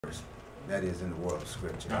that is in the world of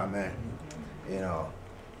Scripture. Amen. You know,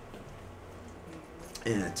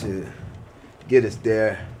 and to get us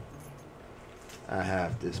there, I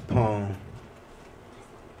have this poem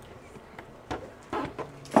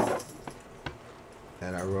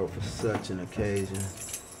that I wrote for such an occasion.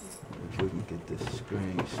 If we can get this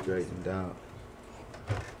screen straightened out.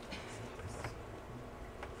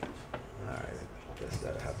 Alright, I guess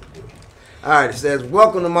that'll have to do. Alright, it says,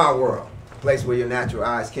 welcome to my world. A place where your natural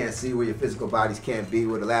eyes can't see, where your physical bodies can't be,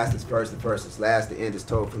 where the last is first, the first is last, the end is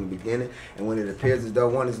told from the beginning, and when it appears as though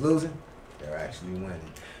one is losing, they're actually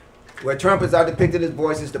winning. Where trumpets are depicted as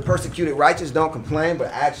voices, the persecuted righteous don't complain, but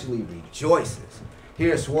actually rejoices.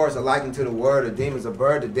 Here swords are likened to the word, the demons are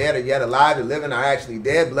bird, the dead are yet alive, the living are actually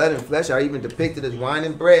dead, blood and flesh are even depicted as wine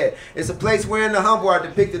and bread. It's a place wherein the humble are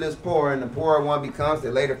depicted as poor, and the poorer one becomes,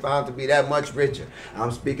 they're later found to be that much richer. I'm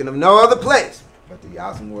speaking of no other place but the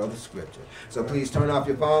awesome world of Scripture. So please turn off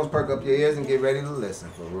your phones, perk up your ears, and get ready to listen,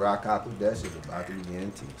 for Ruach HaKodesh is about to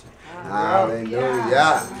begin teaching.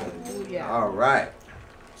 Hallelujah. Hallelujah. All right.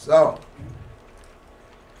 So,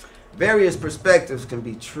 various perspectives can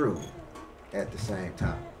be true at the same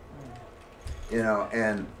time. You know,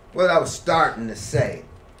 and what I was starting to say,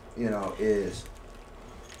 you know, is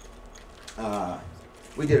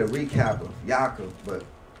we did a recap of Yaakov, but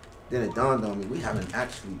then it dawned on me we haven't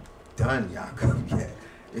actually done Yaakov yet.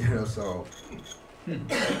 You know, so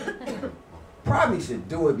probably should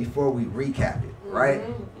do it before we recap it, right?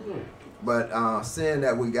 But seeing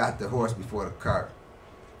that we got the horse before the cart,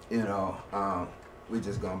 you know, we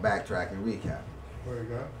just gonna backtrack and recap. Where you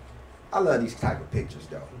go? I love these type of pictures,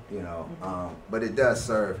 though, you know, but it does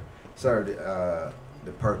serve the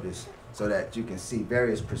purpose so that you can see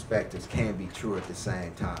various perspectives can be true at the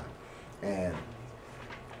same time. And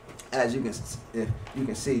as you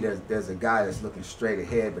can see, there's a guy that's looking straight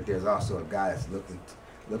ahead, but there's also a guy that's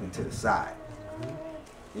looking to the side,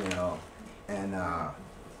 you know, and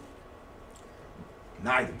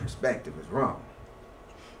neither perspective is wrong.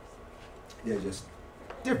 They're just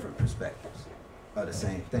different perspectives of the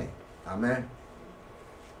same thing. Amen.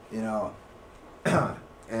 You know,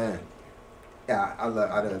 and yeah, I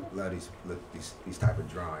love these type of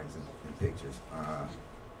drawings and pictures.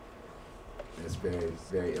 It's very,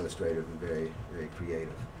 very illustrative and very, very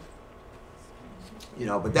creative. You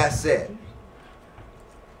know, but that said,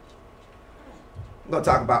 I'm gonna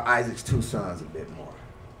talk about Isaac's two sons a bit more.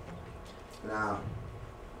 Now,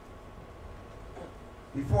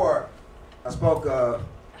 before I spoke of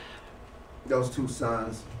those two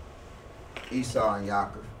sons, Esau and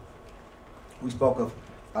Yaakov, we spoke of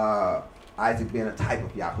Isaac being a type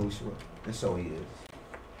of Yahushua, and so he is.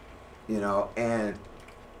 You know, and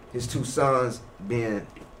his two sons being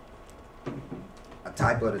a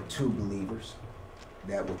type of the two believers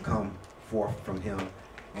that would come forth from him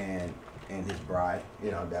and his bride,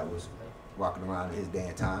 you know, that was walking around in his day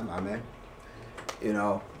and time. Amen. You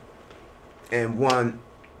know, and one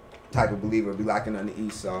type of believer would be likened unto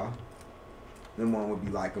Esau, and one would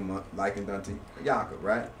be likened unto Yaakov,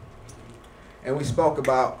 right? And we spoke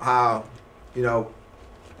about how, you know,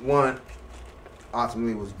 one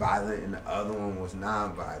ultimately was violent and the other one was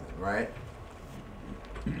non-violent, right?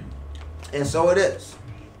 And so it is.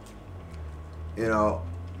 You know,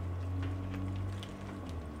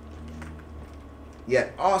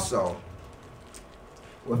 yet also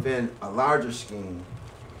within a larger scheme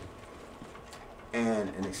and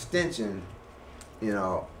an extension, you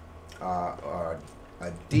know, or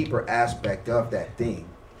a deeper aspect of that thing,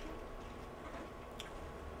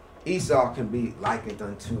 Esau can be likened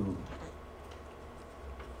unto,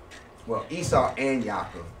 well, Esau and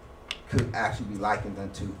Yaakov could actually be likened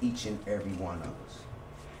unto each and every one of us.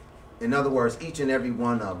 In other words, each and every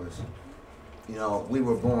one of us, you know, we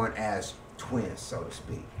were born as twins, so to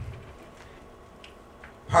speak.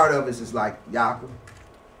 Part of us is like Yaakov,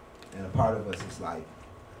 and a part of us is like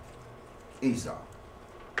Esau.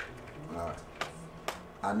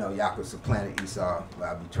 I know Yaakov supplanted Esau, but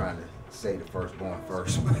I'll be trying to say the firstborn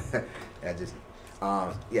first. That just,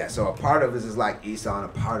 yeah, so a part of us is like Esau, and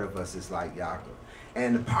a part of us is like Yaakov.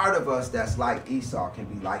 And the part of us that's like Esau can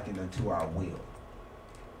be likened unto our will.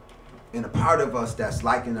 And a part of us that's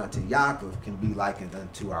likened unto Yaakov can be likened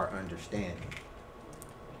unto our understanding.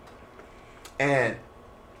 And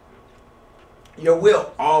your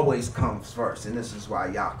will always comes first. And this is why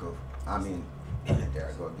Yaakov, I mean, there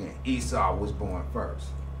I go again, Esau was born first.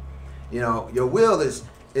 You know, your will is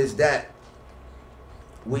that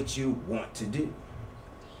which you want to do.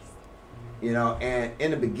 You know, and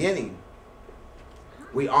in the beginning,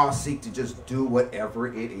 we all seek to just do whatever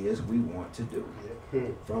it is we want to do.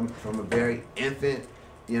 From a very infant,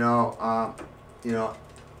 you know,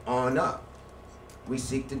 on up. We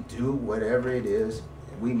seek to do whatever it is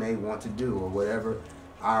we may want to do, or whatever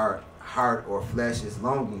our heart or flesh is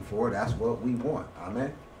longing for. That's what we want.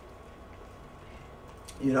 Amen.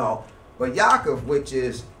 You know, but Yaakov, which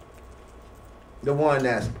is the one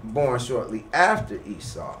that's born shortly after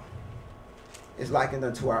Esau, is likened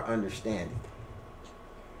unto our understanding.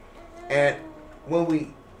 And when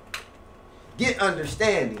we get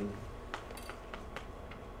understanding,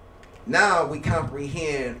 now we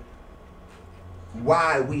comprehend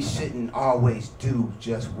why we shouldn't always do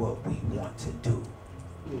just what we want to do.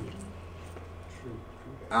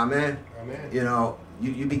 Amen. Amen. You know,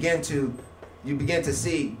 you begin to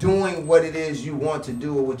see doing what it is you want to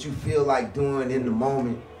do or what you feel like doing in the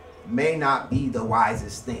moment may not be the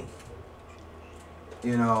wisest thing.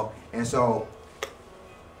 You know, and so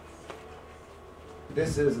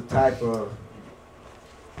this is a type of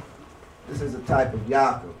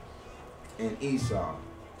Yaakov and Esau,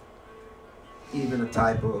 even a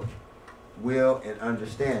type of will and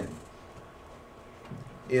understanding.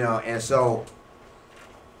 You know, and so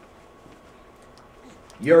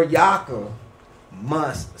your Yaakov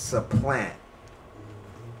must supplant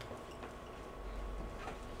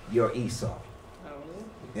your Esau.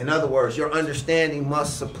 In other words, your understanding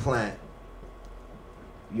must supplant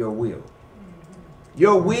your will.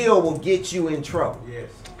 Your will get you in trouble. Yes.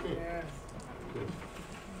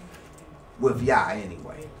 With Yah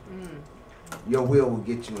anyway. Your will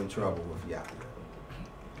get you in trouble with Yah.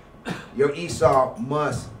 Your Esau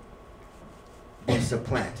must be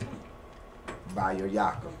supplanted by your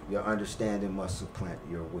Yaakov. Your understanding must supplant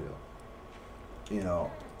your will. You know,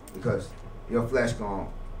 because your flesh gonna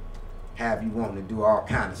have you wanting to do all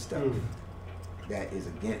kind of stuff that is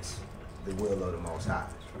against the will of the Most High.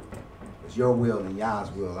 Because your will and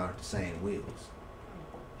Yah's will aren't the same wills.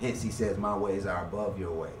 Hence he says, my ways are above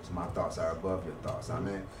your ways. My thoughts are above your thoughts.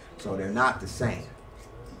 Amen. So they're not the same.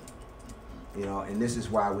 You know, and this is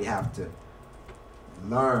why we have to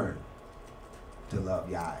learn to love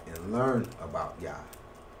Yah and learn about Yah.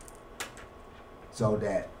 So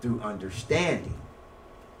that through understanding,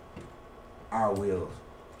 our wills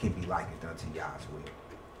can be likened unto Yah's will.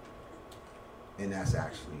 And that's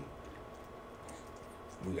actually,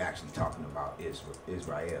 we're actually talking about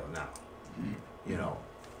Israel now. You know.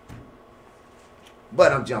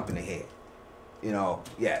 But I'm jumping ahead. You know,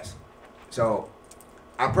 yes. So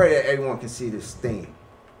I pray that everyone can see this theme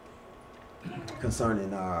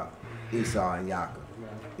concerning Esau and Yaakov.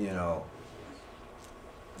 You know.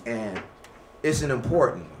 And it's an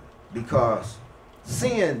important one because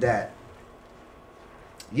seeing that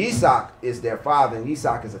Yitzhak is their father and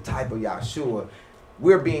Yitzhak is a type of Yahshua,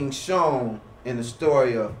 we're being shown in the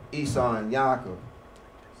story of Esau and Yaakov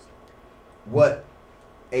what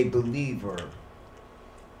a believer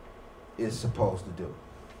is supposed to do.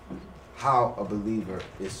 How a believer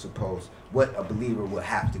is supposed, what a believer will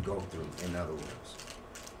have to go through, in other words.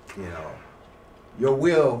 You know, your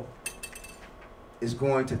will is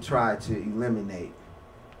going to try to eliminate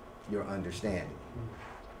your understanding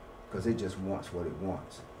because it just wants what it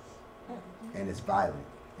wants. And it's violent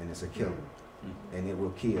and it's a killer. And it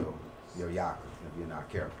will kill your Yaakov if you're not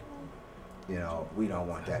careful. You know, we don't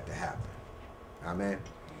want that to happen. Amen.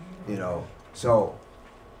 You know, so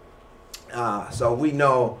we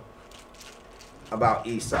know about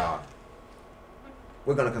Esau.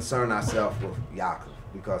 We're going to concern ourselves with Yaakov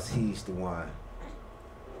because he's the one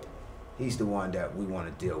that we want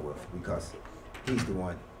to deal with because he's the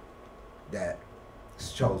one that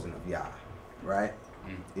is chosen of Yah, right?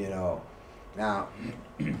 You know, now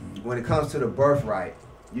when it comes to the birthright,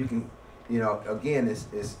 you can, you know, again, it's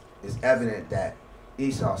evident that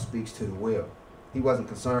Esau speaks to the will. He wasn't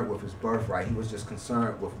concerned with his birthright. He was just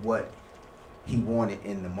concerned with what he wanted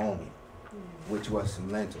in the moment, which was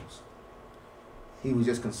some lentils. He was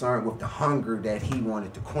just concerned with the hunger that he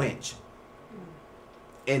wanted to quench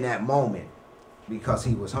in that moment because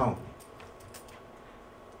he was hungry.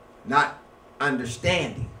 Not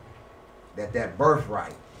understanding that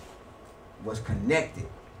birthright was connected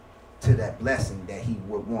to that blessing that he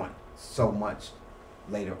would want so much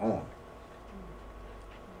later on.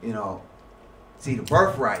 You know, see the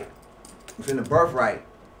birthright, within the birthright,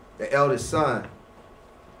 the eldest son,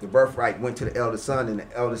 the birthright went to the eldest son, and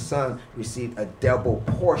the eldest son received a double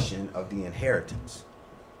portion of the inheritance.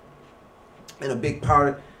 And a big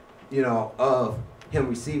part, you know, of him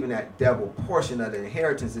receiving that double portion of the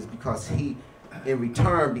inheritance is because he, in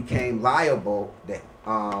return, became liable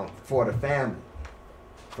for the family,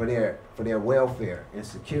 for their welfare and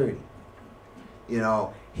security. You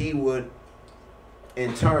know, he would,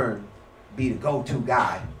 in turn, be the go-to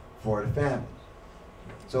guy for the family.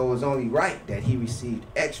 So it was only right that he received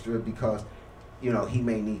extra because, you know, he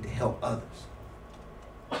may need to help others.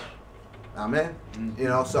 Amen? You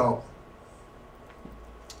know, so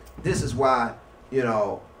this is why, you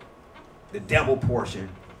know, the double portion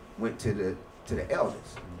went to the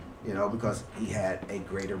eldest, you know, because he had a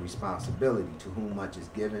greater responsibility. To whom much is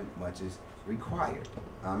given, much is required.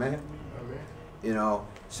 Amen? Amen. You know,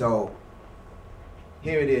 so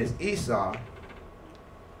here it is. Esau,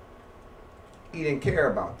 he didn't care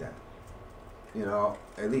about that. You know,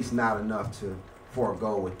 at least not enough to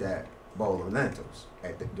forego with that bowl of lentils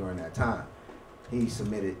during that time. He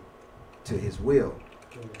submitted to his will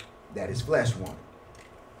that his flesh wanted.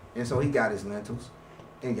 And so he got his lentils,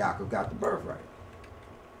 and Yaakov got the birthright.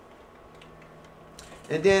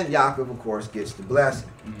 And then Yaakov, of course, gets the blessing.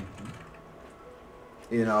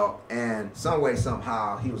 You know, and some way,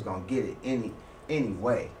 somehow, he was going to get it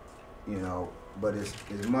anyway, you know, but his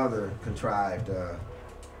mother contrived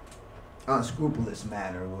unscrupulous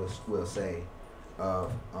manner, we'll say,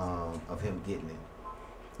 of him getting it,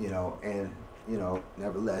 you know, and, you know,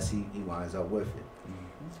 nevertheless, he winds up with it,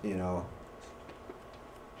 you know.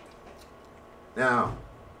 Now,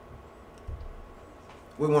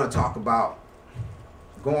 we want to talk about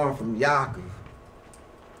going from Yaakov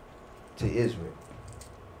to Israel.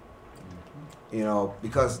 You know,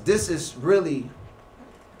 because this is really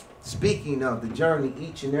speaking of the journey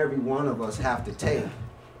each and every one of us have to take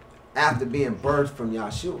after being birthed from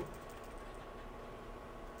Yahshua.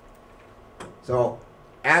 So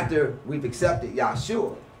after we've accepted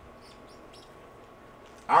Yahshua,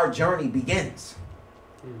 our journey begins.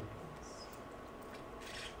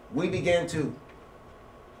 We begin to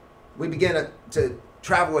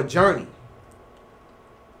travel a journey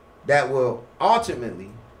that will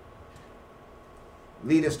ultimately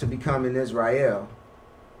lead us to becoming Israel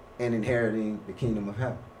and inheriting the kingdom of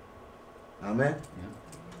heaven. Amen? Yeah.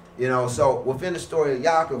 You know, so within the story of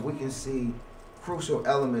Yaakov, we can see crucial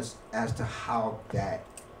elements as to how that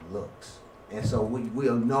looks. And so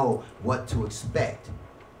we'll know what to expect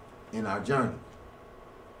in our journey.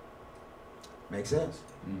 Make sense?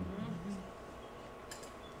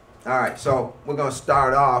 All right, so we're going to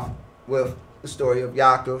start off with the story of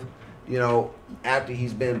Yaakov, you know, after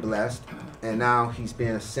he's been blessed, and now he's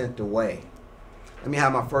being sent away. Let me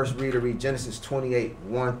have my first reader read Genesis 28,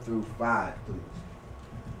 1 through 5, please.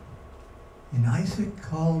 And Isaac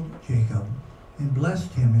called Jacob, and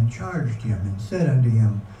blessed him, and charged him, and said unto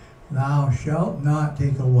him, Thou shalt not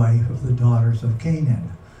take a wife of the daughters of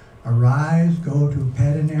Canaan. Arise, go to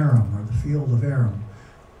Paddan Aram, or the field of Aram,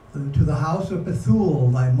 to the house of Bethuel,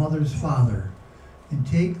 thy mother's father, and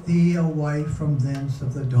take thee a wife from thence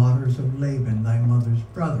of the daughters of Laban, thy mother's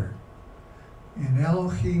brother. And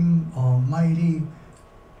Elohim Almighty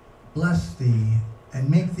bless thee, and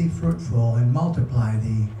make thee fruitful, and multiply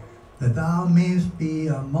thee, that thou mayest be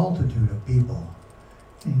a multitude of people,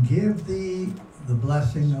 and give thee the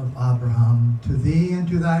blessing of Abraham to thee and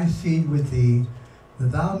to thy seed with thee,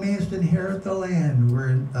 that thou mayest inherit the land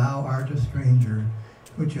wherein thou art a stranger,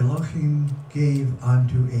 which Elohim gave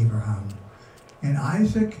unto Abraham. And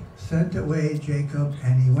Isaac sent away Jacob,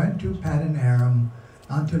 and he went to Paddan Aram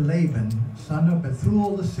unto Laban, son of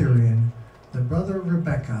Bethuel the Syrian, the brother of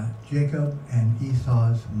Rebekah, Jacob and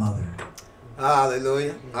Esau's mother.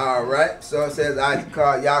 Hallelujah. All right. So it says, Isaac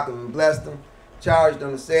called Yaakov and blessed him, charged him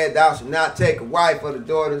and said, Thou shalt not take a wife of the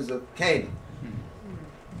daughters of Canaan.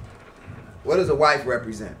 What does a wife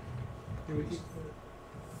represent?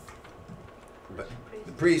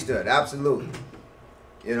 The priesthood, absolutely.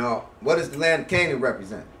 You know, what does the land of Canaan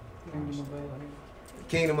represent? The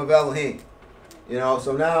kingdom of Elohim. You know,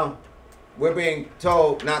 so now we're being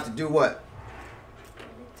told not to do what?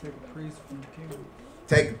 Take a priest from the kingdom.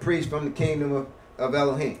 Take a priest from the kingdom of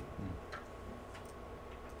Elohim.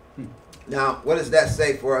 Now, what does that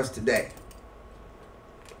say for us today?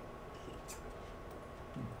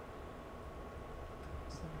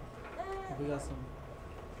 We got some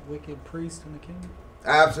wicked priests in the kingdom.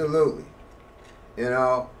 Absolutely. You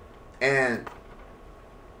know, and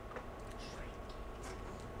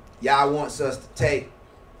Yah wants us to take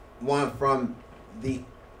one from the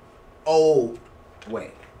old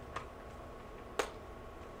way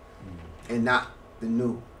and not the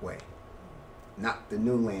new way. Not the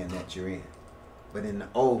new land that you're in, but in the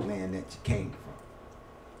old land that you came from.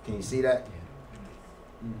 Can you see that?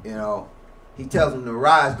 You know, he tells them to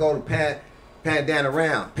rise, go to Paddan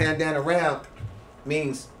Aram. Paddan Aram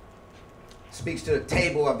means, speaks to the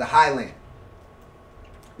table of the highland.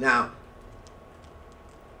 Now,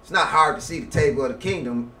 it's not hard to see the table of the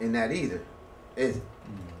kingdom in that either, is it?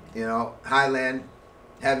 You know, highland,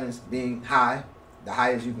 heavens being high, the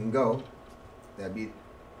highest you can go. That'd be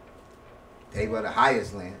table of the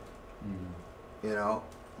highest land, Mm. you know,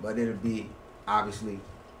 but it'll be obviously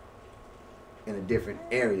in a different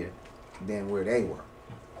area than where they were.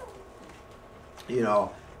 You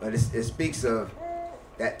know, but it speaks of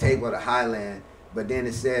that table of the highland, but then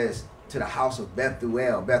it says to the house of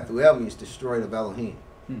Bethuel. Bethuel means destroyed of Elohim.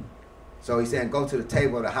 Hmm. So he's saying go to the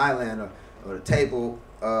table of the highland, or the table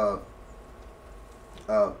of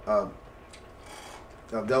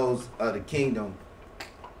those of the kingdom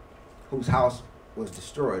whose house was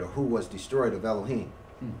destroyed, or who was destroyed of Elohim.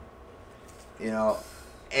 Hmm. You know,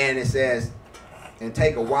 and it says, and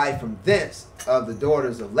take a wife from thence of the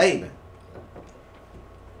daughters of Laban.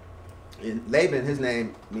 And Laban, his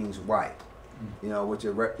name means white, you know, which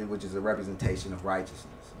is a representation of righteousness.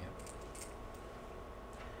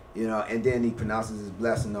 You know, and then he pronounces his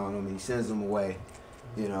blessing on them, and he sends them away,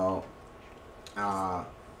 you know,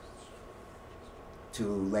 to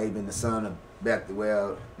Laban, the son of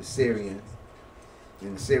Bethuel, the Syrian.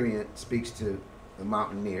 And the Syrian speaks to the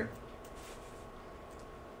mountaineer.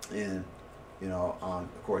 And, you know,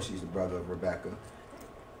 of course, he's the brother of Rebecca.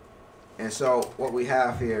 And so what we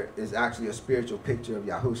have here is actually a spiritual picture of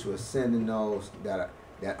Yahushua sending those that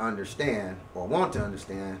understand or want to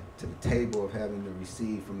understand to the table of heaven to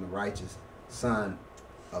receive from the righteous son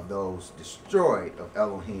of those destroyed of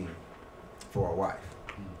Elohim for a wife.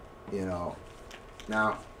 You know,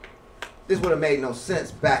 now this would have made no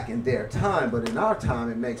sense back in their time, but in our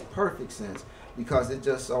time it makes perfect sense, because it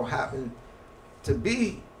just so happened to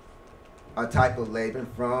be a type of Laban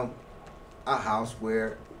from a house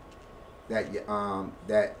where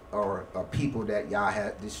that or a people that Yah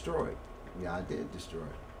had destroyed. Yah did destroy.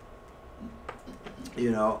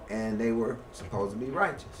 You know, and they were supposed to be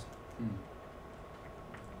righteous.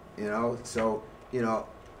 You know, so, you know,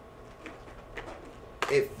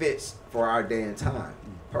 it fits for our day and time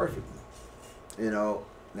perfectly. You know,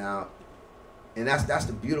 now, and that's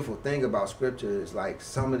the beautiful thing about Scripture, is like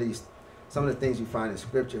some of the things you find in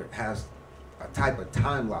Scripture has a type of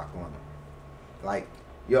time lock on them. Like,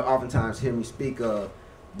 you'll oftentimes hear me speak of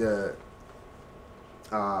the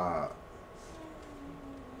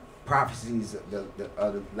prophecies of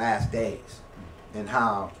the last days, and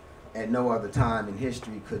how at no other time in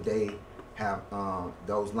history could they have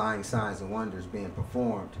those lying signs and wonders being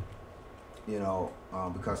performed, you know,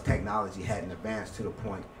 because technology hadn't advanced to the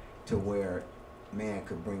point to where man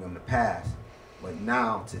could bring them to pass. But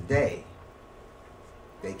now, today,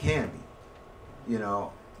 they can be, you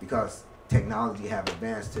know, because technology have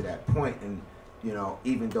advanced to that point. And, you know,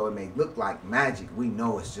 even though it may look like magic, we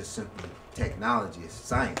know it's just simply technology, it's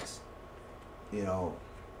science, you know.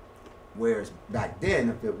 Whereas back then,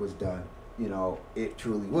 if it was done, you know, it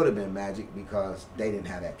truly would have been magic, because they didn't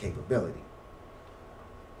have that capability.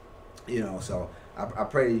 You know, so I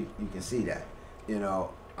pray you can see that, you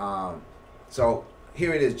know. So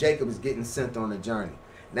here it is, Jacob is getting sent on a journey.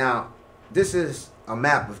 Now, this is a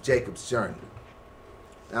map of Jacob's journey.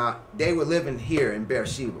 Now, they were living here in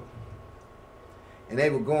Beersheba, and they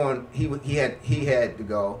were going, he had to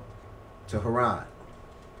go to Haran,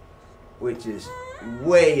 which is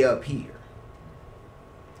way up here.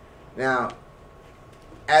 Now,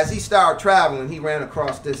 as he started traveling, he ran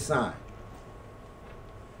across this sign.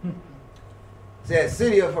 It said,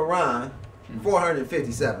 City of Haran,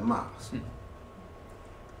 457 miles.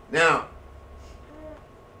 Now,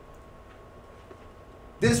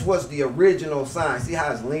 this was the original sign. See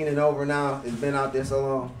how it's leaning over now? It's been out there so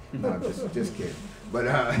long? No, just kidding. But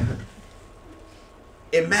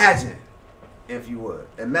imagine, if you would,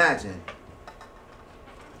 imagine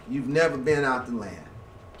you've never been out the land.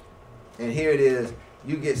 And here it is,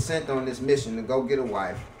 you get sent on this mission to go get a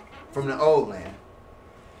wife from the old land.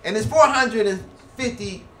 And it's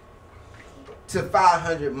 450 to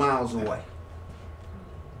 500 miles away.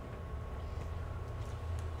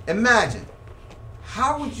 Imagine,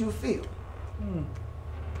 how would you feel?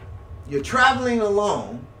 You're traveling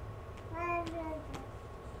alone,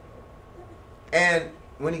 and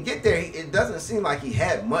when he get there, it doesn't seem like he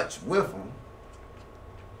had much with him.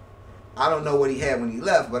 I don't know what he had when he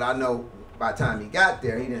left, but I know by the time he got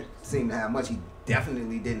there, he didn't seem to have much. He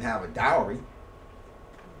definitely didn't have a dowry,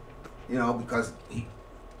 you know, because he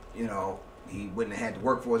wouldn't have had to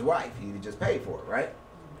work for his wife. He would just pay for it, right?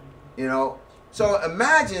 You know, so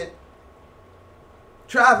imagine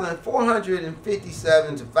traveling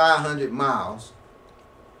 457 to 500 miles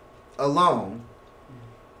alone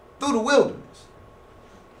through the wilderness.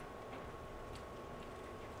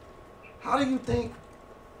 How do you think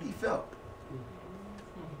he felt?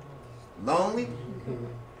 Lonely?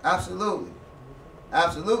 Absolutely.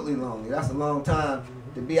 Absolutely lonely. That's a long time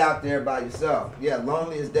to be out there by yourself. Yeah,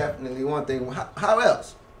 lonely is definitely one thing. How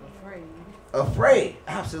else? Afraid. afraid.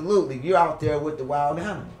 Absolutely. You're out there with the wild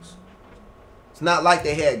animals. It's not like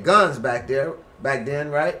they had guns back then,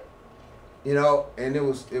 right? You know, and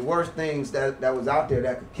there were things that was out there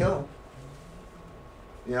that could kill them.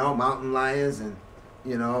 You know, mountain lions and,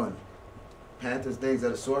 you know, and panthers, things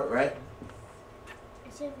of the sort, right?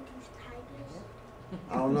 Saber-toothed tigers.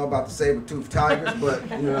 I don't know about the saber-toothed tigers, but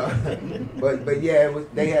you know, but yeah,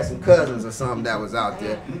 they had some cousins or something that was out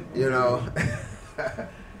there, you know,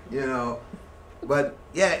 you know, but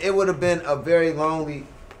yeah, it would have been a very lonely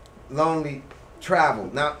travel.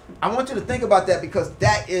 Now, I want you to think about that because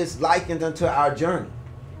that is likened unto our journey.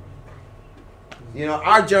 You know,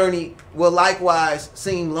 our journey will likewise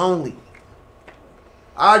seem lonely.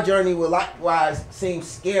 Our journey will likewise seem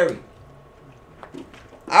scary.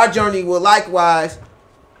 Our journey will likewise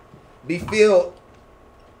be filled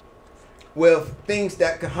with things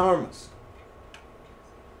that could harm us.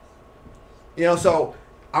 You know, so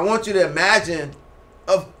I want you to imagine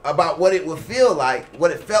about what it would feel like,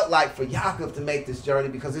 what it felt like for Yaakov to make this journey,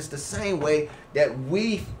 because it's the same way that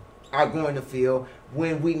we are going to feel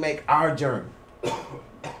when we make our journey.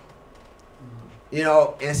 You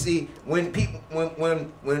know, and see, when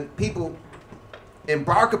people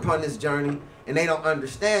embark upon this journey and they don't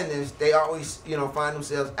understand this, they always, you know, find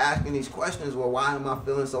themselves asking these questions. Well, why am I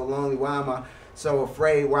feeling so lonely? Why am I so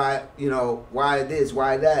afraid? Why, you know, why this?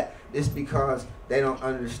 Why that? It's because they don't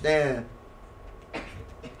understand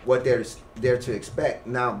what they're to expect.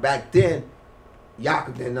 Now, back then,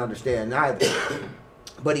 Yaakov didn't understand neither,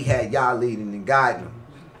 but he had Yah leading and guiding him,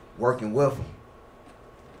 working with him.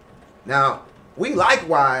 Now, we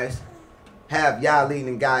likewise have Yah leading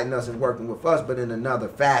and guiding us and working with us, but in another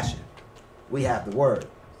fashion. We have the word.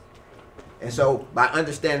 And so by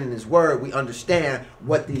understanding this word, we understand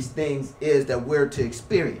what these things is that we're to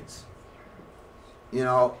experience. You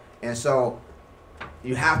know, and so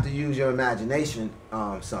you have to use your imagination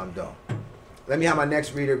some though. Let me have my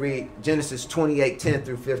next reader read Genesis 28:10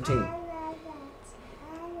 through 15.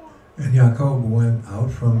 And Yaakov went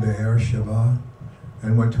out from Beer-sheba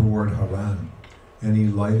and went toward Haran. And he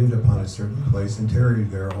lighted upon a certain place and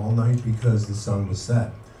tarried there all night because the sun was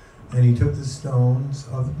set. And he took the stones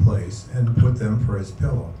of the place and put them for his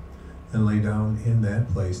pillow, and lay down in that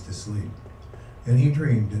place to sleep. And he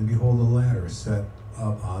dreamed, and behold, a ladder set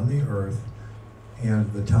up on the earth,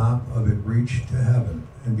 and the top of it reached to heaven.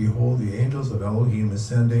 And behold, the angels of Elohim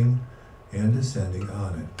ascending and descending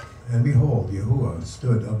on it. And behold, Yahuwah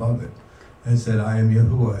stood above it, and said, I am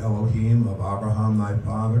Yahuwah, Elohim of Abraham thy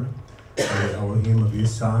father, and the Elohim of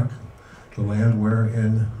Isaac. The land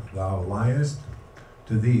wherein thou liest,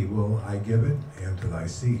 to thee will I give it, and to thy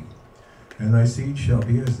seed. And thy seed shall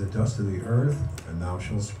be as the dust of the earth, and thou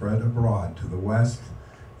shalt spread abroad to the west,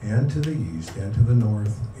 and to the east, and to the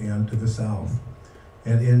north, and to the south.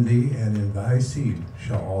 And in thee and in thy seed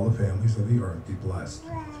shall all the families of the earth be blessed.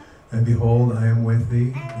 And behold, I am with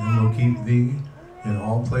thee, and will keep thee in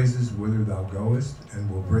all places whither thou goest,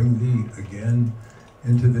 and will bring thee again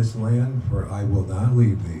into this land, for I will not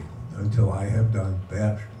leave thee until I have done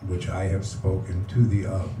that which I have spoken to thee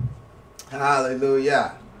of.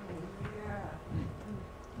 Hallelujah.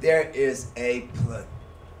 There is a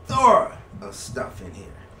plethora of stuff in here.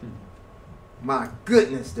 My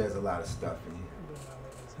goodness, there's a lot of stuff in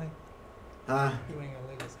here. Huh? You ain't gonna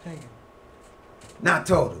let us hanging. Not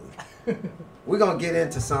totally. We're going to get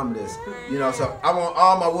into some of this. You know, so I want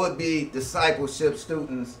all my would-be discipleship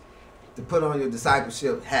students to put on your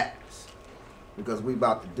discipleship hats, because we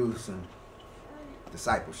about to do some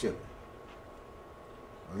discipleship.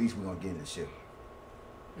 At least we're going to get in the ship.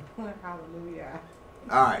 Hallelujah.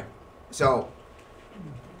 All right. So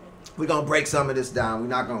we're going to break some of this down. We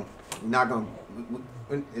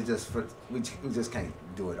just can't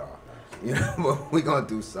do it all. You know, but we're going to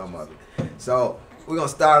do some of it. So we're going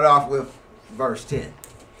to start off with verse 10. It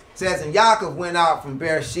says, and Yaakov went out from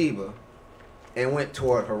Beersheba and went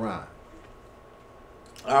toward Haran.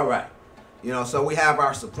 All right. You know, so we have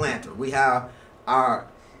our supplanter. We have our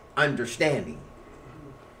understanding.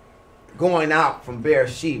 Going out from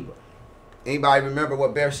Beersheba. Anybody remember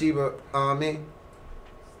what Beersheba mean?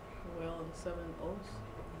 Well, the 7 oaths.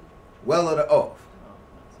 Well of the oath. Oh,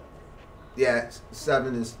 not 7. Yeah,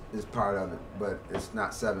 7 is part of it, but it's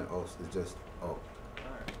not 7 oaths. It's just oath.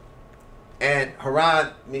 Alright. And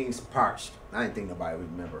Haran means parched. I didn't think nobody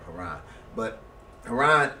would remember Haran. But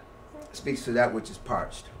Haran speaks to that which is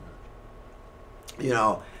parched. You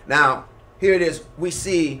know, now, here it is. We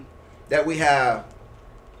see that we have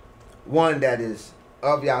one that is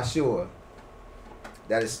of Yahshua,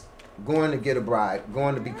 that is going to get a bride,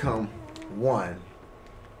 going to become one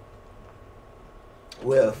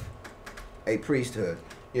with a priesthood.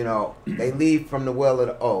 You know, they leave from the well of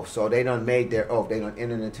the oath. So they done made their oath. They done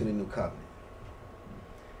entered into the new covenant.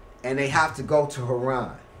 And they have to go to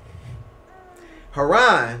Haran.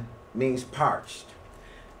 Haran means parched.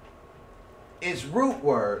 Its root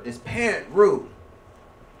word, its parent root,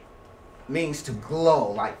 means to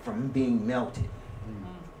glow, like from being melted.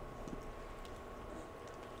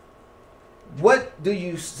 What do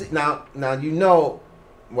you see? Now you know,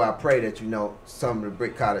 well, I pray that you know some of the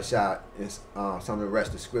Brit Kadashah and some of the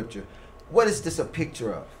rest of Scripture. What is this a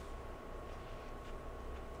picture of?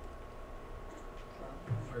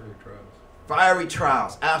 Fiery trials. Fiery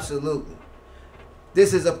trials, absolutely.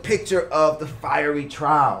 This is a picture of the fiery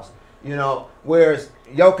trials. You know, whereas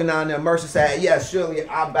Yochanan and Mercy said, yes, surely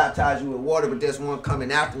I'll baptize you with water, but there's one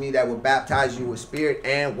coming after me that will baptize you with spirit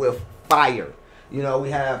and with fire. You know, we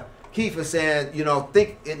have Kepha saying, you know,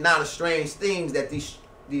 think it not a strange thing that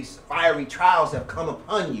these fiery trials have come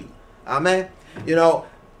upon you. Amen. You know,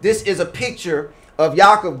 this is a picture of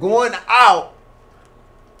Yaakov going out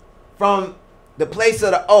from the place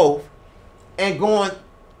of the oath and going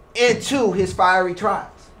into his fiery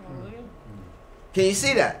trials. Hallelujah. Can you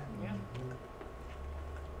see that? Yeah.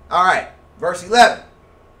 All right, verse 11.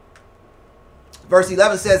 Verse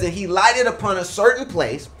 11 says, and he lighted upon a certain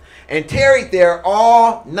place and tarried there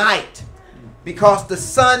all night because the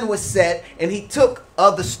sun was set, and he took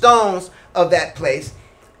of the stones of that place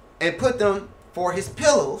and put them for his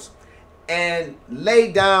pillows and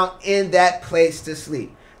lay down in that place to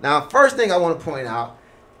sleep. Now, first thing I want to point out,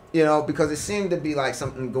 you know, because it seemed to be like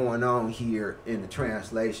something going on here in the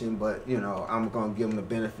translation, but, you know, I'm going to give them the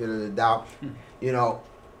benefit of the doubt, you know,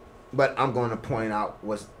 but I'm going to point out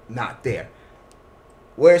what's not there.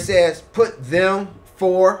 Where it says, put them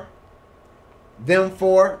for,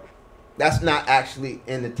 that's not actually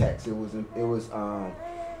in the text.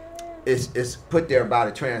 It's put there by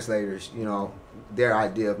the translators, you know, their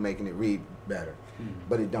idea of making it read better,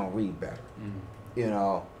 but it don't read better. You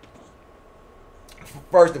know,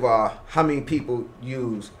 first of all, how many people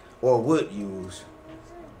use or would use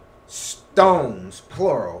stones,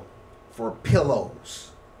 plural, for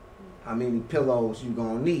pillows? How many pillows you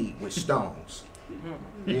gonna need with stones?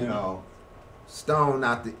 You know, stone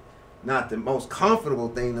not the most comfortable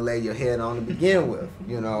thing to lay your head on to begin with,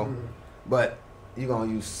 you know, but you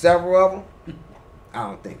gonna use several of them? I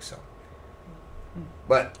don't think so.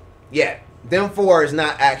 But yeah, them four is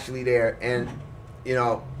not actually there, and you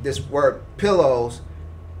know, this word pillows,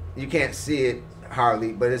 you can't see it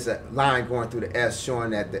hardly, but it's a line going through the S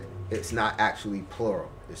showing that it's not actually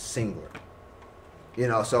plural, it's singular. You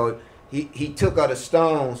know, so he took out the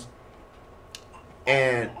stones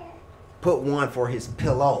and put one for his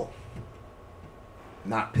pillow,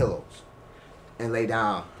 not pillows, and lay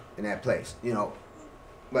down in that place, you know.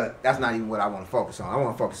 But that's not even what I want to focus on. I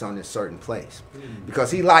want to focus on this certain place,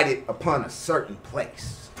 because he lighted upon a certain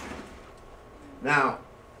place. Now,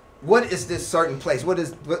 what is this certain place? What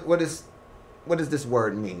does this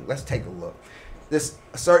word mean? Let's take a look. This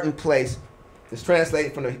certain place is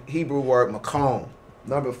translated from the Hebrew word makom,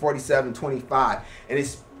 number 4725, and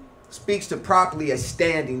it speaks to properly a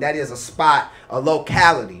standing, that is a spot, a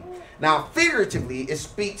locality. Now, figuratively, it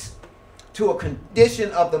speaks to a condition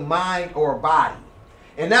of the mind or body,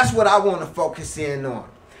 and that's what I want to focus in on.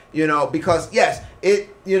 You know, because yes, it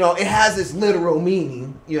has its literal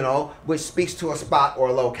meaning, you know, which speaks to a spot or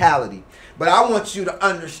a locality. But I want you to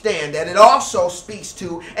understand that it also speaks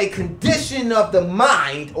to a condition of the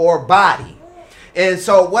mind or body. And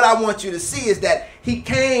so what I want you to see is that he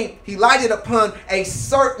lighted upon a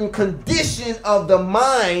certain condition of the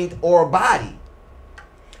mind or body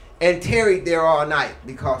and tarried there all night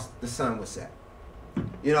because the sun was set.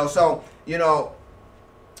 You know, so, you know,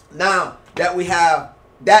 now that we have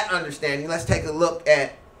that understanding, let's take a look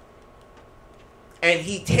at, and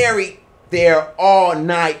he tarried there all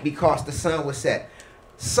night because the sun was set.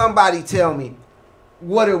 Somebody tell me,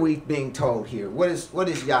 what are we being told here? What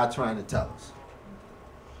is Yah trying to tell us?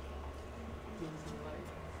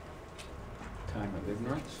 Time of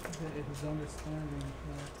ignorance. His understanding.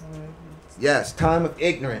 Yes, time of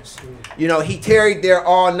ignorance. You know, he tarried there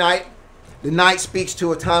all night. The night speaks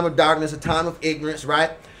to a time of darkness, a time of ignorance,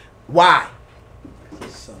 right? Why? The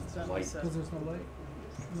sun's Sun light. was set. Because there's no light.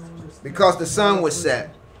 No understanding. Because the sun was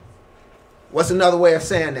set. What's another way of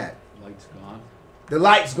saying that? Light's gone. The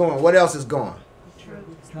light's gone. What else is gone?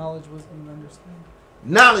 It's knowledge, wisdom, and understanding.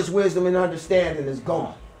 Knowledge, wisdom, and understanding is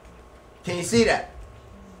gone. Can you see that?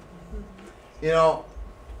 You know?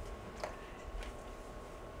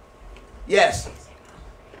 Yes.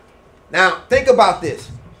 Now, think about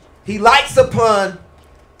this. He lights upon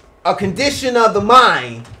a condition of the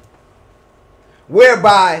mind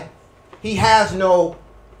whereby he has no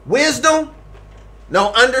wisdom,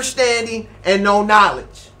 no understanding, and no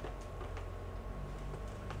knowledge.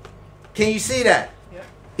 Can you see that? Yep.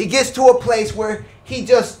 He gets to a place where he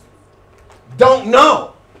just don't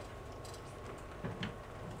know.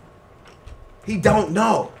 He don't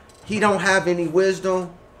know. He don't have any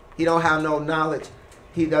wisdom. He don't have no knowledge.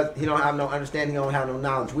 He don't have no understanding. He don't have no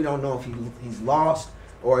knowledge. We don't know if he's lost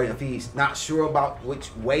or if he's not sure about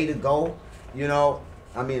which way to go. You know,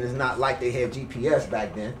 I mean, it's not like they had GPS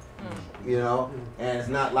back then. You know, and it's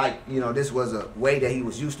not like, you know, this was a way that he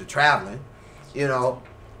was used to traveling. You know,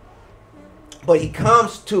 but he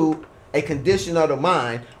comes to a condition of the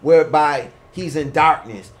mind whereby he's in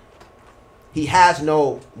darkness. He has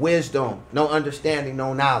no wisdom, no understanding,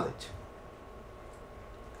 no knowledge.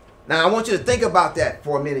 Now, I want you to think about that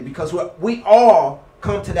for a minute, because we all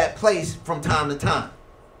come to that place from time to time.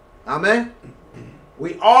 Amen?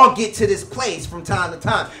 We all get to this place from time to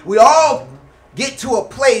time. We all get to a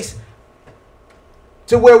place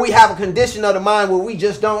to where we have a condition of the mind where we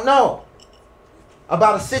just don't know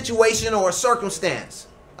about a situation or a circumstance.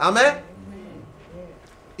 Amen?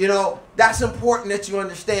 You know, that's important that you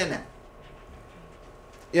understand that.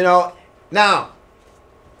 You know, now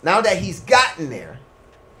that he's gotten there,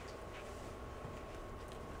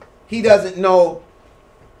 he doesn't know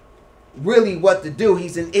really what to do.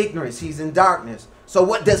 He's in ignorance. He's in darkness. So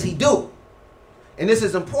what does he do? And this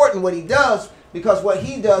is important what he does, because what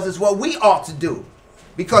he does is what we ought to do,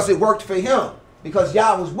 because it worked for him, because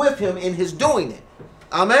Yah was with him in his doing it.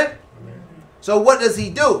 Amen? So what does he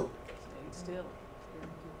do? Still.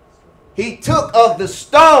 He took of the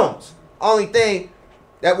stones. Only thing,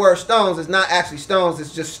 that word stones is not actually stones,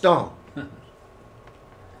 it's just stone.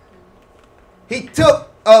 He took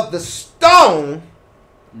of the stone,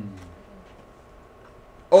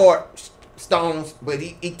 or stones, but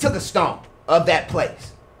he took a stone of that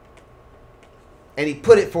place and he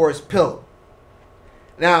put it for his pillow.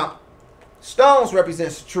 Now, stones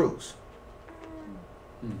represents truths.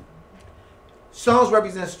 Stones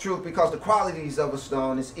represents truth because the qualities of a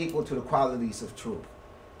stone is equal to the qualities of truth.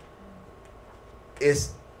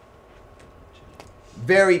 It's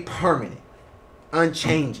very permanent,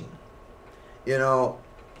 unchanging, you know,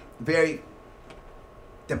 very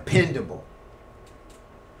dependable,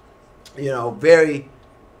 you know, very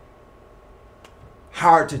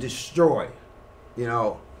hard to destroy, you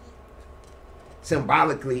know,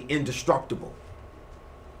 symbolically indestructible.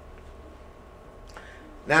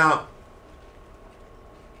 Now,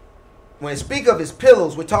 when I speak of his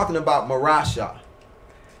pillows, we're talking about Marashah.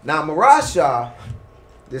 Now, Marashah,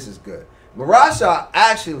 this is good. Marashah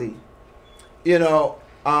actually, you know,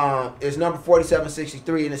 is number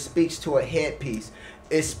 4763, and it speaks to a headpiece.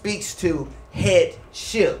 It speaks to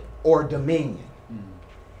headship or dominion.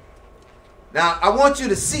 Now, I want you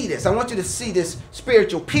to see this. I want you to see this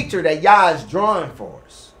spiritual picture that Yah is drawing for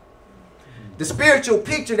us. The spiritual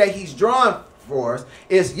picture that he's drawing for us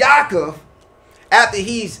is Yaakov after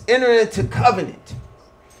he's entered into covenant.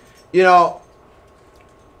 You know,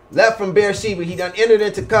 left from Beersheba, he done entered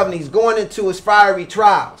into covenant. He's going into his fiery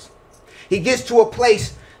trials. He gets to a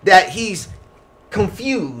place that he's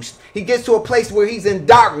confused. He gets to a place where he's in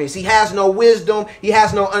darkness. He has no wisdom. He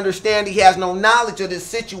has no understanding. He has no knowledge of this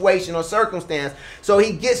situation or circumstance. So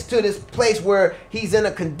he gets to this place where he's in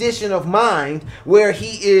a condition of mind where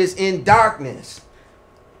he is in darkness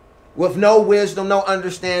with no wisdom, no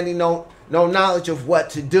understanding, no knowledge of what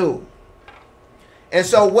to do. And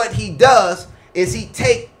so what he does is he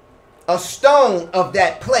takes a stone of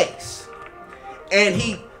that place and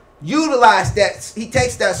he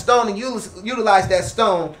takes that stone and utilize that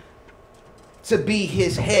stone to be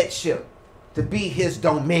his headship, to be his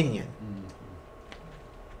dominion.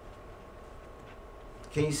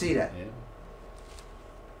 Can you see that? Yeah.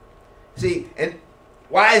 See, and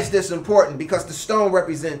why is this important? Because the stone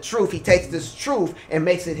represents truth. He takes this truth and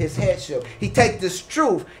makes it his headship. He takes this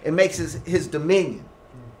truth and makes it his dominion.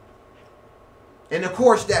 And of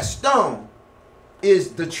course, that stone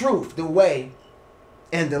is the truth, the way,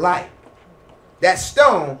 and the light. That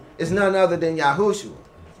stone is none other than Yahushua.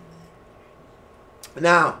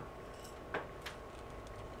 Now,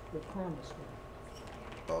 The promise.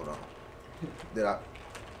 hold on. Did I?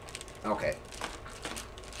 Okay.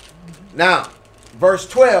 Now, verse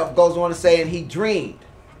 12 goes on to say, and he dreamed,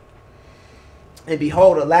 and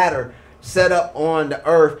behold, a ladder set up on the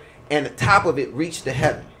earth, and the top of it reached to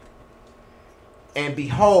heaven. And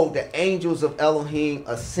behold, the angels of Elohim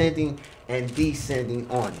ascending and descending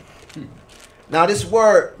on it. Now, this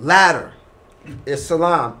word ladder is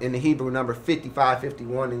salam in the Hebrew, number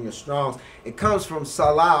 5551 in your Strongs. It comes from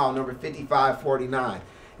Salal, number 5549.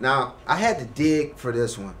 Now, I had to dig for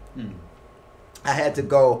this one. I had to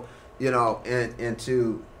go,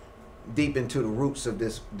 into deep into the roots of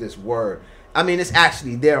this word. I mean, it's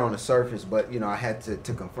actually there on the surface, but I had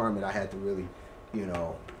to confirm it. I had to really,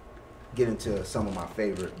 get into some of my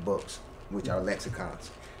favorite books, which are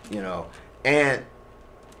lexicons, and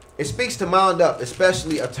it speaks to mound up,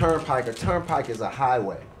 especially a turnpike. A turnpike is a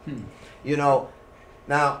highway,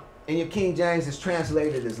 Now, in your King James, it's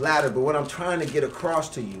translated as ladder, but what I'm trying to get across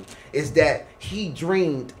to you is that he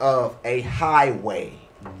dreamed of a highway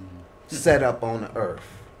set up on the earth.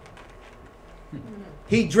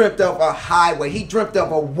 He dreamt of a highway. He dreamt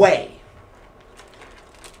of a way.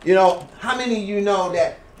 How many of you know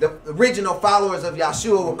that the original followers of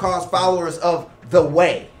Yahshua were called followers of the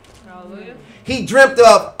way? Hallelujah. He dreamt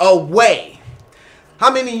of a way.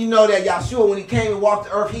 How many of you know that Yahshua, when he came and walked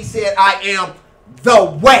the earth, he said, I am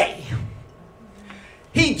the way.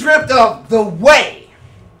 He dreamt of the way.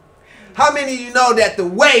 How many of you know that the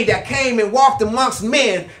way that came and walked amongst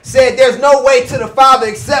men said there's no way to the Father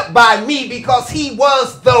except by me, because he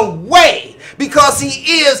was the way, because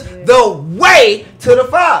he is the way to the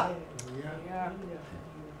Father.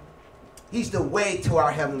 He's the way to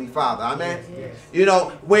our Heavenly Father. Amen.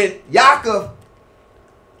 Yes. When Yaakov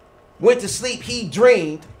went to sleep, he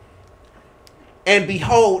dreamed, and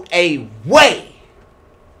behold, a way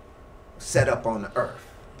set up on the earth.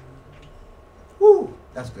 Woo,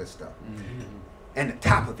 that's good stuff. Mm-hmm. And the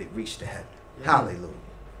top of it reached to heaven. Yeah. Hallelujah.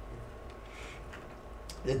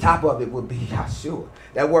 The top of it would be Yahshua.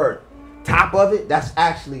 That word, top of it, that's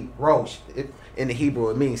actually Rosh. In the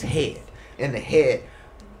Hebrew, it means head. And the head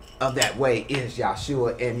of that way is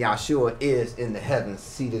Yahshua, and Yahshua is in the heavens,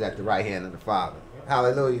 seated at the right hand of the Father.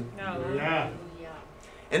 Hallelujah. Hallelujah.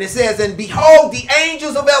 And it says, and behold, the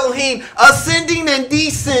angels of Elohim ascending and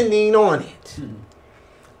descending on it.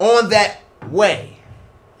 On that way.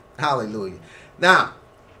 Hallelujah. Now,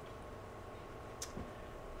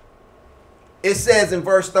 it says in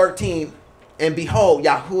verse 13, and behold,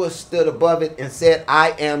 Yahuwah stood above it and said,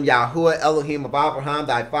 I am Yahuwah, Elohim of Abraham,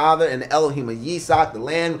 thy father, and the Elohim of Yitzhak, the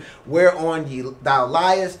land whereon thou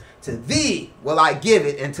liest. To thee will I give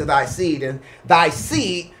it, and to thy seed, and thy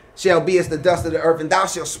seed shall be as the dust of the earth, and thou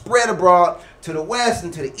shalt spread abroad to the west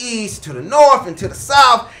and to the east, to the north and to the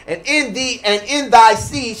south, and in thee and in thy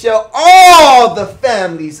seed shall all the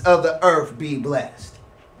families of the earth be blessed.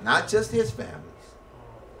 Not just his families.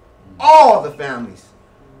 All the families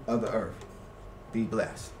of the earth be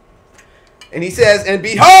blessed. And he says, and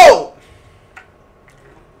behold,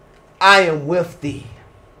 I am with thee,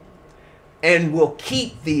 and will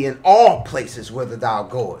keep thee in all places whither thou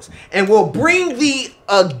goest, and will bring thee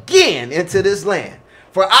again into this land.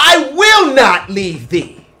 For I will not leave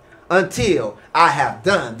thee until I have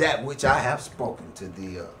done that which I have spoken to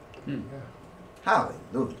thee of.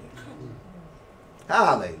 Hallelujah.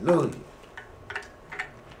 Hallelujah.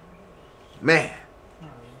 Man,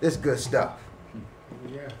 this is good stuff.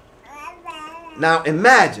 Now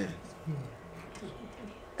imagine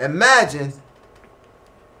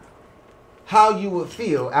how you would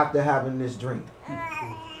feel after having this dream.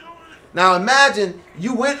 Now imagine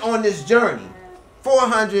you went on this journey,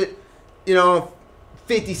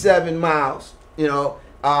 457 miles,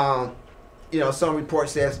 some report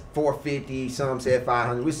says 450, some said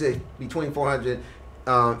 500. We say between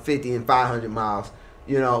 450 and 500 miles.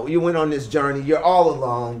 You went on this journey, you're all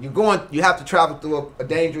alone, you have to travel through a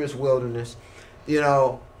dangerous wilderness,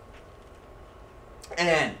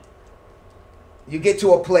 and you get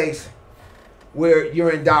to a place where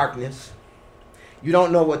you're in darkness. You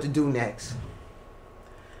don't know what to do next.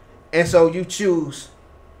 And so you choose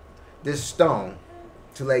this stone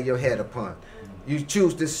to lay your head upon. You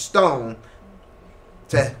choose this stone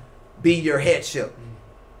to be your headship,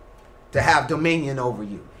 to have dominion over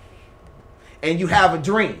you. And you have a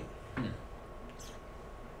dream.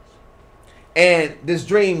 And this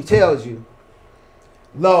dream tells you,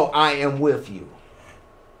 lo, I am with you.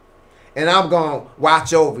 And I'm going to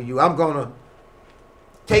watch over you. I'm going to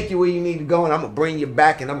take you where you need to go, and I'm going to bring you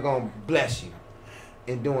back, and I'm going to bless you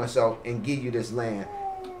in doing so and give you this land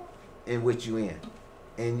in which you in.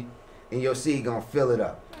 And your seed going to fill it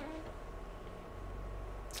up.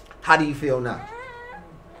 How do you feel now?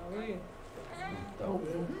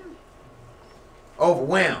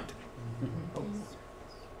 Overwhelmed.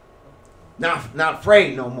 Not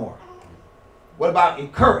afraid no more. What about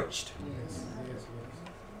encouraged?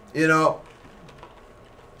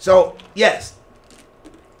 So yes,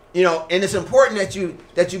 and it's important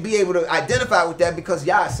that you be able to identify with that, because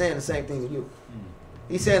Yah is saying the same thing to you.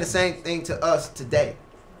 He's saying the same thing to us today.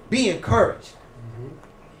 Be encouraged.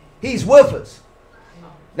 He's with us.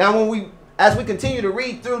 Now, as we continue to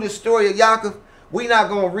read through this story of Yaakov, we're not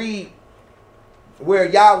going to read where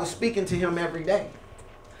Yah was speaking to him every day.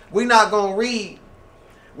 We're not going to read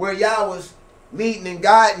where Yah was leading and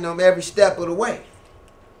guiding him every step of the way.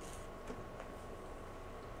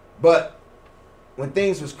 But when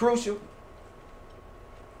things was crucial,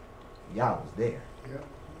 Yah was there. Yep.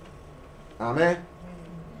 Amen.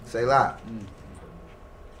 Say loud.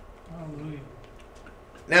 Hallelujah.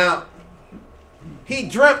 Now, he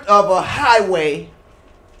dreamt of a highway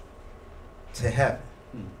to heaven.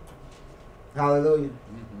 Hallelujah.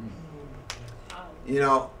 You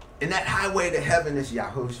know, and that highway to heaven is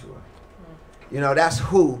Yahushua. You know, that's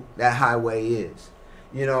who that highway is.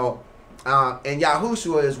 You know, and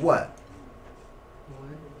Yahushua is what?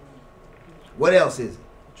 What else is it?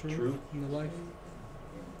 Truth in the life.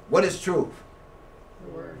 What is truth?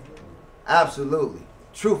 The word. Absolutely.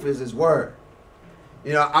 Truth is his word.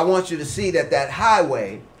 You know, I want you to see that that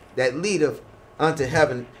highway that leadeth unto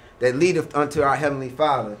heaven, that leadeth unto our Heavenly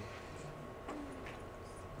Father,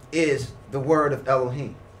 is the word of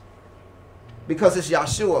Elohim. Because it's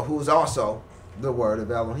Yahshua who is also the word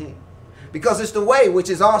of Elohim. Because it's the way which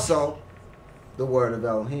is also the word of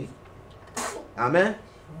Elohim. Amen?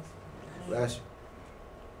 Bless you.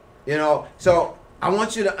 You know, so I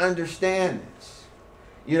want you to understand this.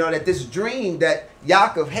 You know, that this dream that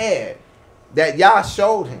Yaakov had, that Yah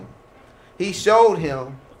showed him, he showed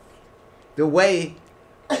him the way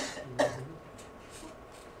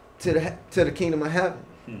to the kingdom of heaven,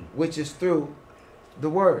 which is through the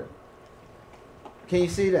word. Can you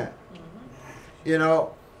see that? You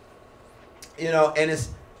know, and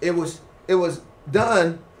it was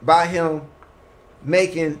done by him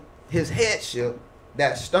making his headship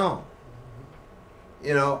that stone.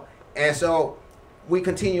 You know, and so we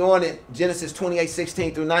continue on in Genesis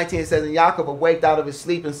 28:16 through 19. It says, and Yaakov awaked out of his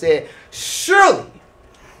sleep and said, surely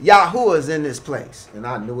Yahuwah is in this place. And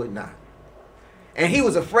I knew it not. And he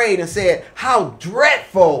was afraid and said, how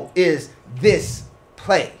dreadful is this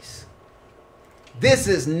place? This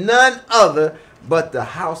is none other but the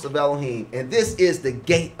house of Elohim. And this is the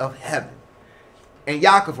gate of heaven. And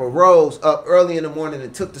Yaakov arose up early in the morning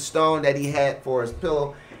and took the stone that he had for his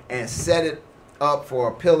pillow and set it up for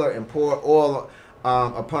a pillar and poured oil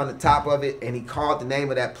upon the top of it. And he called the name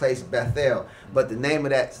of that place Bethel. But the name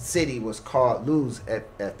of that city was called Luz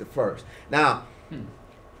at the first. Now,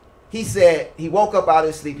 he said, he woke up out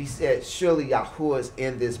of his sleep. He said, surely Yahuwah is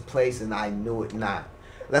in this place and I knew it not.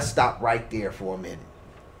 Let's stop right there for a minute.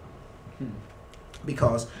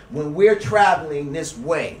 Because when we're traveling this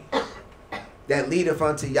way that leadeth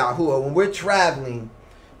unto Yahuwah, when we're traveling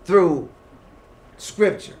through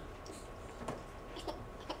Scripture,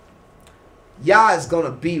 Yah is going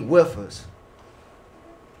to be with us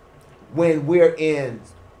when we're in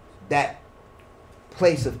that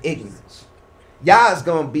place of ignorance. Yah is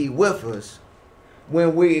going to be with us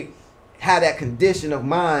when we have that condition of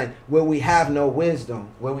mind where we have no wisdom,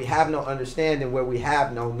 where we have no understanding, where we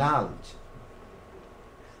have no knowledge.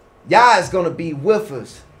 Yah is going to be with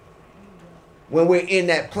us when we're in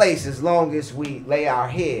that place as long as we lay our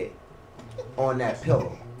head on that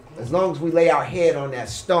pillow. As long as we lay our head on that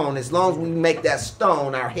stone, as long as we make that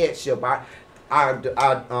stone our headship,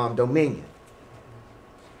 our dominion.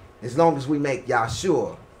 As long as we make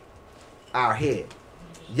Yahshua our head.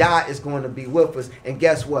 Yah is going to be with us, and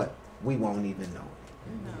guess what? We won't even know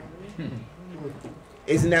it.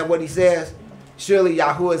 Isn't that what he says? Surely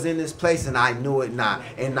Yahuwah is in this place, and I knew it not,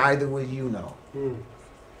 and neither will you know.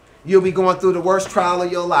 You'll be going through the worst trial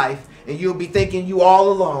of your life, and you'll be thinking you all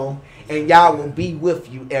alone, and Yah will be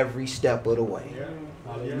with you every step of the way.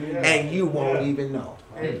 And you won't even know.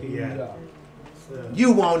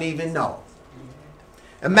 You won't even know.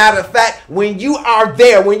 A matter of fact, when you are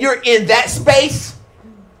there, when you're in that space,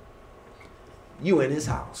 you in his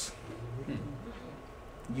house.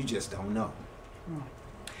 You just don't know.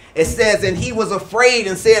 It says, and he was afraid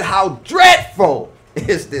and said, how dreadful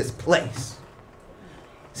is this place?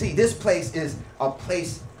 See, this place is a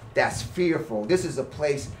place that's fearful. This is a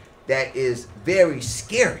place that is very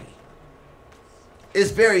scary.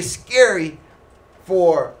 It's very scary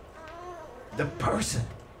for the person.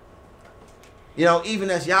 You know, even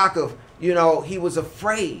as Yaakov, you know, he was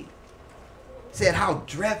afraid. Said, how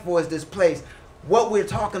dreadful is this place? What we're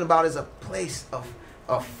talking about is a place of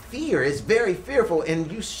fear. It's very fearful,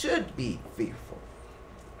 and you should be fearful.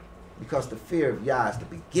 Because the fear of Yah is the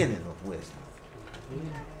beginning of wisdom.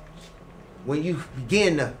 When you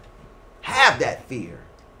begin to have that fear,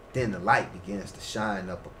 then the light begins to shine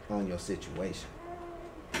up on your situation.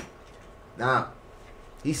 Now,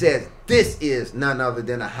 he says, this is none other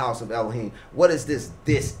than a house of Elohim. What is this?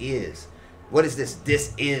 This is. What is this?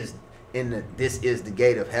 This is this is the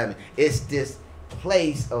gate of heaven. It's this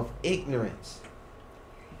place of ignorance.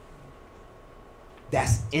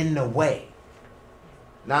 that's in the way.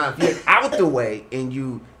 Now, if you're out the way and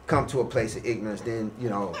you come to a place of ignorance, then, you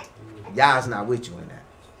know, Yah's not with you in that.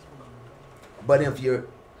 But if you're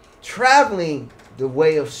traveling the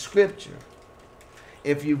way of Scripture,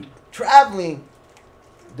 if you're traveling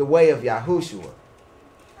the way of Yahushua,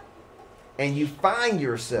 and you find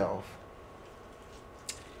yourself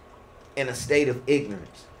in a state of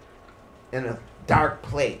ignorance, in a dark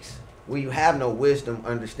place, where you have no wisdom,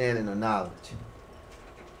 understanding, or knowledge,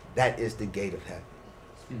 that is the gate of heaven.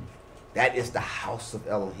 That is the house of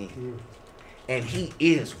Elohim. And he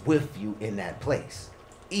is with you in that place,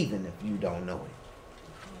 even if you don't know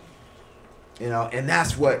it. You know, and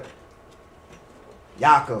that's what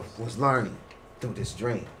Yaakov was learning through this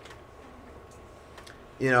dream.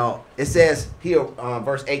 You know, it says here,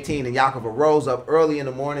 verse 18, and Yaakov arose up early in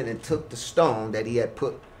the morning and took the stone that he had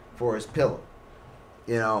put for his pillar,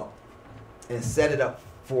 you know, and set it up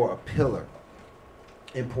for a pillar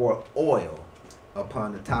and poured oil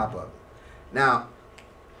upon the top of it. Now,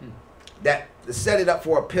 that to set it up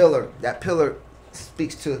for a pillar, that pillar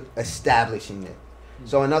speaks to establishing it.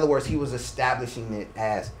 So in other words, he was establishing it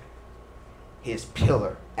as his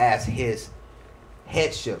pillar, as his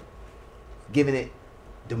headship, giving it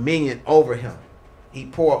dominion over him. He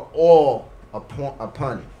poured oil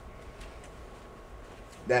upon it.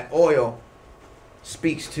 That oil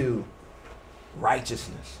speaks to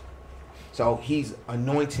righteousness. So he's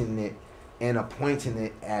anointing it and appointing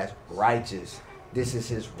it as righteous. This is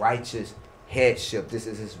his righteous headship. This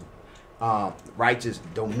is his righteous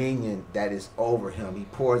dominion that is over him. He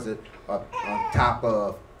pours it up on top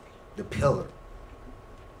of the pillar.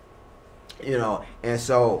 You know, and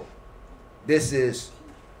so this is,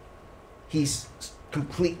 he's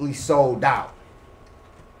completely sold out.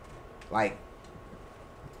 Like,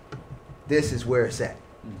 this is where it's at.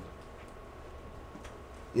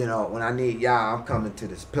 You know, when I need Yah, I'm coming to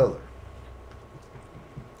this pillar.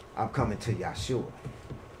 I'm coming to Yahshua.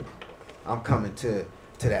 I'm coming to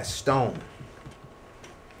that stone.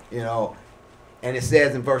 You know, and it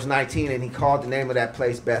says in verse 19, and he called the name of that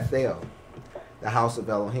place Bethel, the house of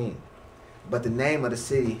Elohim. But the name of the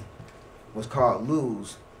city was called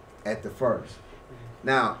Luz at the first.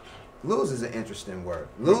 Now, Luz is an interesting word.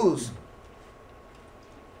 Luz,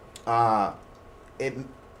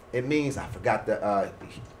 it means, I forgot the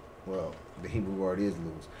Hebrew word is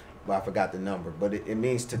luz, but I forgot the number. But it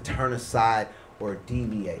means to turn aside or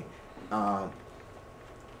deviate.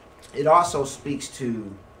 It also speaks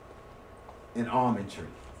to an almond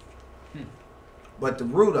tree. But the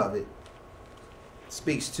root of it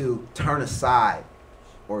speaks to turn aside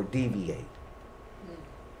or deviate.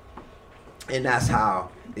 And that's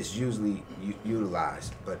how it's usually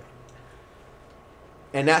utilized.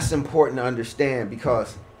 And that's important to understand,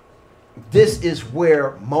 because this is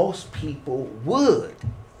where most people would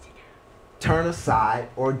turn aside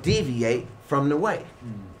or deviate from the way.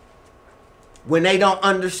 When they don't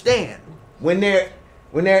understand, when they're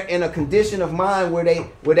in a condition of mind where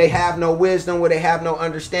they have no wisdom, where they have no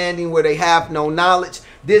understanding, where they have no knowledge,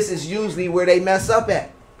 this is usually where they mess up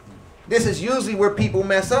at. This is usually where people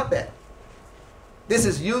mess up at. This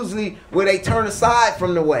is usually where they turn aside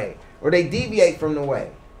from the way, or they deviate from the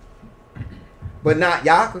way. But not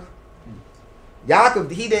Yaakov.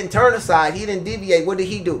 Yaakov, he didn't turn aside. He didn't deviate. What did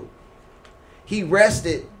he do? He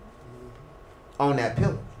rested on that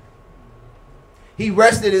pillar. He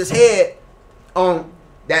rested his head on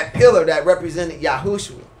that pillar that represented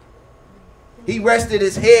Yahushua. He rested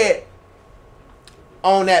his head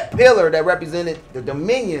on that pillar that represented the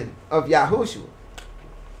dominion of Yahushua.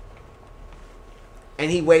 And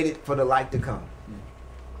he waited for the light to come.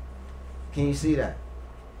 Can you see that?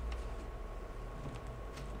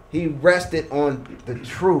 He rested on the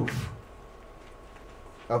truth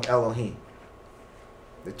of Elohim.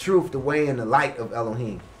 The truth, the way, and the light of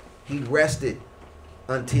Elohim. He rested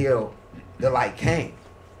until the light came.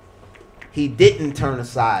 He didn't turn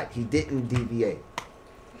aside. He didn't deviate.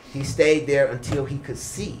 He stayed there until he could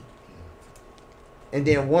see. And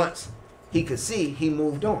then once he could see, he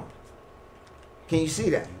moved on. Can you see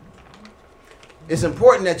that? It's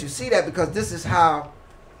important that you see that, because this is how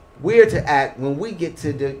we're to act when we get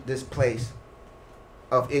to this place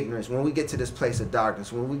of ignorance, when we get to this place of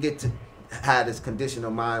darkness, when we get to have this condition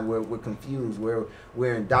of mind where we're confused, where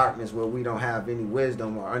we're in darkness, where we don't have any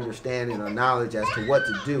wisdom or understanding or knowledge as to what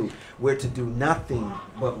to do. We're to do nothing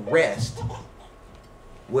but rest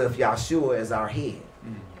with Yahshua as our head.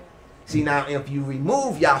 See, now, if you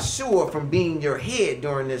remove Yahshua from being your head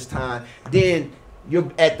during this time, then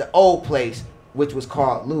you're at the old place, which was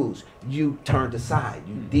called Luz. You turned aside.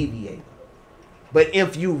 You deviate. But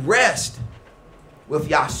if you rest with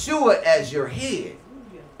Yahshua as your head,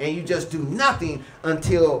 and you just do nothing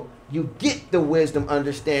until you get the wisdom,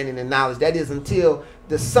 understanding, and knowledge. That is until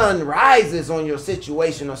the sun rises on your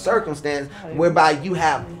situation or circumstance, whereby you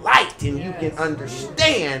have light and you can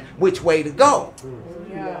understand which way to go.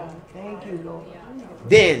 Thank you, Lord.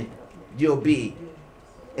 Then you'll be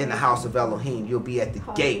in the house of Elohim. You'll be at the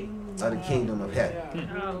gate of the kingdom of heaven.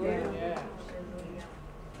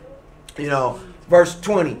 You know, verse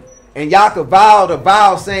 20. And Yaakov vowed a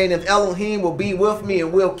vow saying, if Elohim will be with me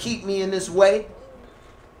and will keep me in this way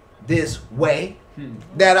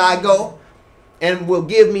that I go, and will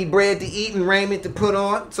give me bread to eat and raiment to put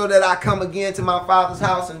on, so that I come again to my father's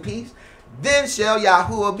house in peace, then shall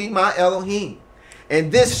Yahuwah be my Elohim.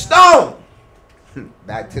 And this stone,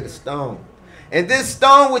 back to the stone, and this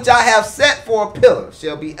stone which I have set for a pillar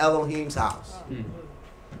shall be Elohim's house.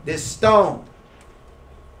 This stone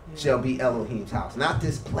shall be Elohim's house, not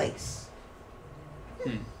this place.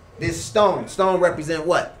 This stone. Stone represent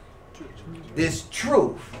what? This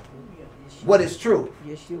truth. What is truth?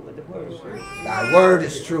 Yeshua, the word. Thy word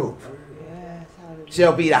is truth.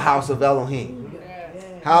 Shall be the house of Elohim.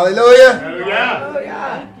 Hallelujah.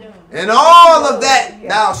 Hallelujah. And all of that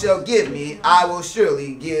thou shalt give me, I will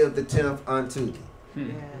surely give the tenth unto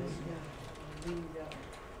thee.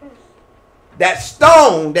 That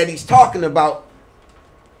stone that he's talking about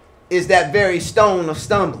is that very stone of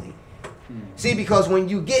stumbling. See, because when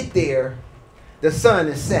you get there, the sun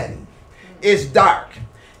is setting. It's dark.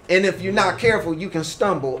 And if you're not careful, you can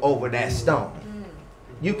stumble over that stone.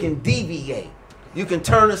 You can deviate. You can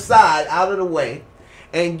turn aside out of the way,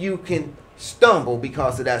 and you can stumble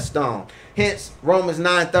because of that stone. Hence, Romans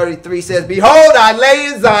 9:33 says, behold, I lay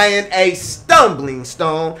in Zion a stumbling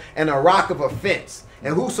stone and a rock of offense,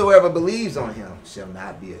 and whosoever believes on him shall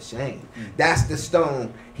not be ashamed. That's the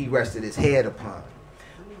stone he rested his head upon.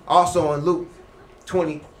 Also in Luke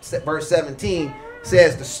 20, verse 17,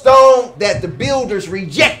 says the stone that the builders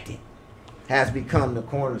rejected has become the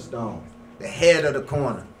cornerstone, the head of the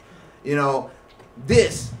corner. You know,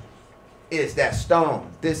 this is that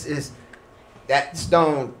stone. This is that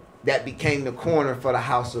stone that became the corner for the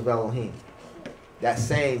house of Elohim. That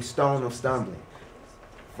same stone of stumbling.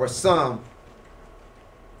 For some,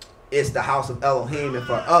 it's the house of Elohim, and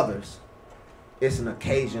for others, it's an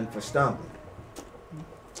occasion for stumbling.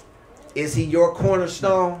 Is he your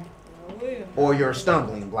cornerstone or your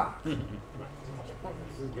stumbling block?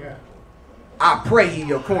 I pray he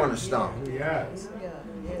your cornerstone.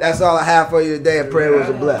 That's all I have for you today. I pray it was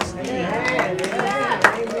a blessing.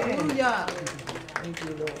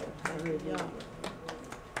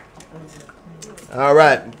 All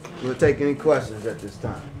right. We'll take any questions at this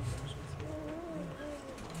time.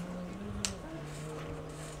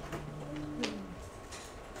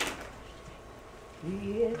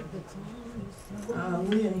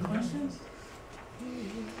 We any questions?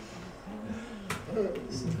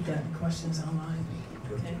 See if we got any questions online.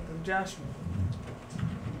 Okay, Joshua.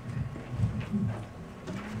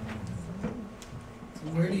 So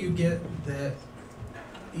where do you get that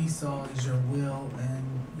Esau is your will and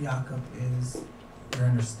Jacob is your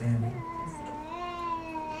understanding?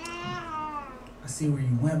 I see where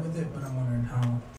you went with it, but I'm wondering how